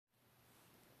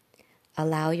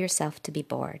Allow yourself to be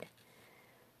bored.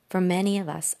 For many of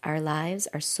us, our lives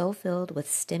are so filled with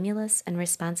stimulus and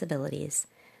responsibilities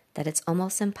that it's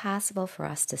almost impossible for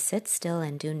us to sit still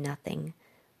and do nothing,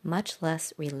 much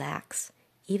less relax,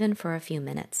 even for a few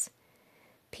minutes.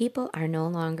 People are no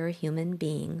longer human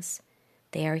beings,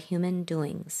 they are human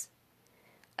doings.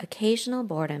 Occasional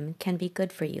boredom can be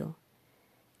good for you.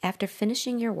 After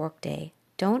finishing your workday,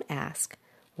 don't ask,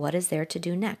 what is there to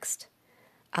do next?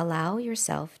 Allow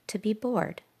yourself to be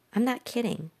bored. I'm not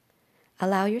kidding.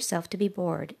 Allow yourself to be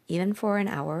bored, even for an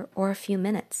hour or a few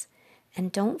minutes,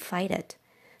 and don't fight it.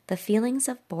 The feelings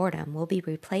of boredom will be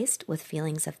replaced with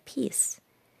feelings of peace.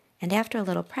 And after a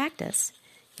little practice,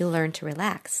 you'll learn to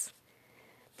relax.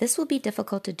 This will be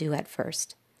difficult to do at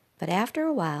first, but after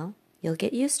a while, you'll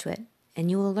get used to it, and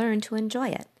you will learn to enjoy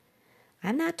it.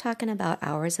 I'm not talking about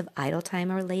hours of idle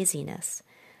time or laziness,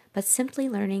 but simply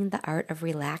learning the art of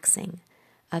relaxing,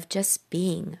 of just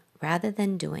being rather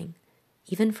than doing,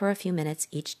 even for a few minutes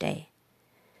each day.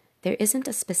 There isn't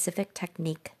a specific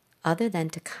technique other than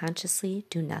to consciously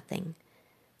do nothing.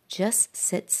 Just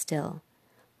sit still.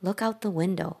 Look out the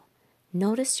window.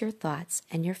 Notice your thoughts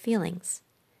and your feelings.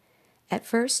 At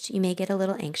first, you may get a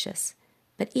little anxious,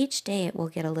 but each day it will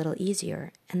get a little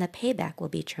easier, and the payback will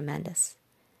be tremendous.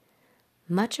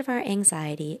 Much of our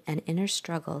anxiety and inner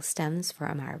struggle stems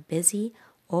from our busy,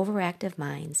 overactive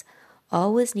minds,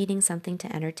 always needing something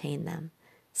to entertain them,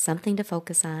 something to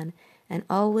focus on, and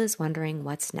always wondering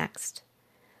what's next.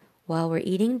 While we're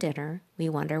eating dinner, we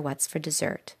wonder what's for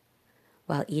dessert.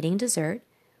 While eating dessert,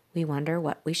 we wonder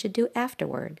what we should do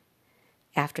afterward.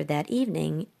 After that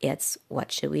evening, it's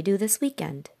what should we do this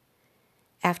weekend?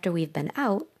 After we've been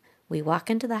out, we walk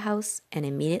into the house and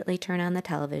immediately turn on the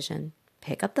television,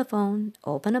 pick up the phone,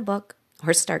 open a book,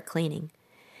 or start cleaning.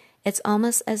 It's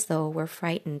almost as though we're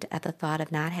frightened at the thought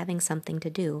of not having something to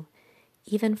do,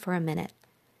 even for a minute.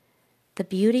 The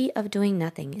beauty of doing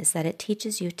nothing is that it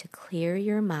teaches you to clear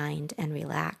your mind and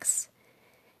relax.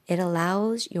 It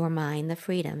allows your mind the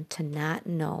freedom to not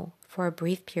know for a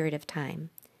brief period of time.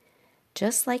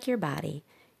 Just like your body,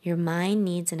 your mind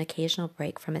needs an occasional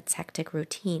break from its hectic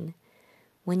routine.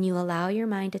 When you allow your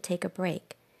mind to take a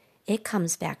break, it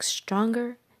comes back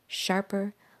stronger,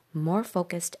 sharper, more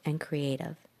focused, and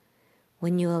creative.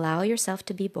 When you allow yourself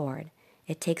to be bored,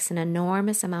 it takes an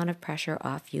enormous amount of pressure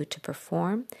off you to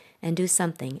perform and do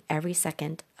something every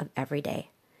second of every day.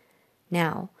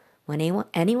 Now, when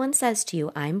anyone says to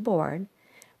you, I'm bored,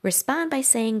 respond by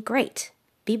saying, great,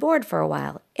 be bored for a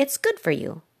while. It's good for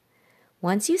you.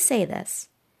 Once you say this,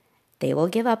 they will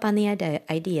give up on the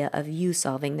idea of you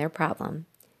solving their problem.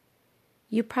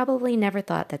 You probably never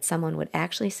thought that someone would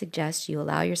actually suggest you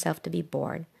allow yourself to be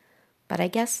bored, but I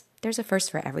guess there's a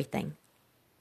first for everything.